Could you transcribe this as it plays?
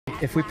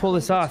if we pull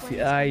this off,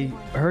 I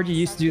heard you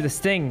used to do this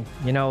thing,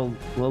 you know,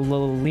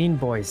 little lean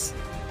boys.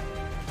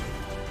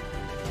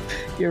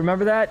 You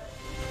remember that?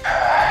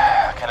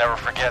 I can never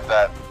forget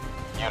that,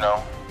 you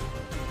know.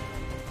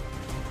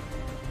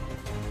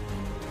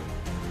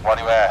 Why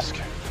do you ask?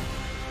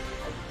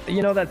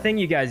 You know that thing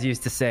you guys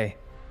used to say.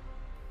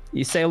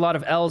 You say a lot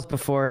of L's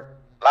before.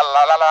 La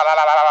la la la la la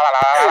la la la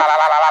la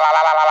la la la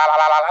la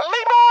la la.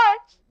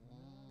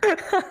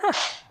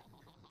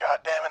 God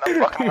damn it,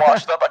 I'm fucking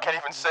washed up. I can't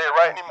even say it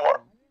right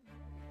anymore.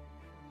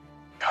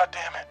 God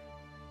damn it.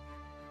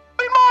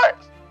 Lean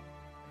Mars!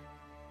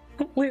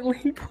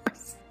 Lean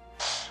boys.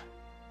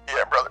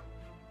 Yeah, brother.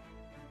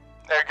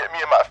 There, get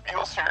me in my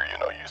feels here, you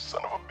know, you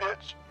son of a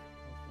bitch.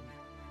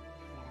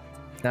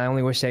 I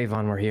only wish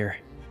Avon were here.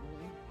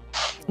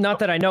 Not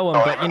that I know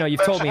him, but you know,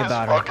 you've told me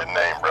about him. Fucking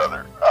name,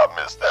 brother. I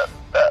miss that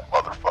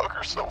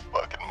motherfucker so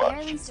fucking much.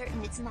 Fairly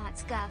certain it's not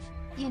Scuff.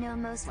 You know,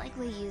 most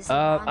likely used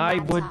I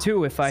would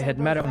too if I had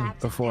met him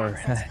before.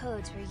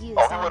 Oh, he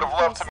would have loved to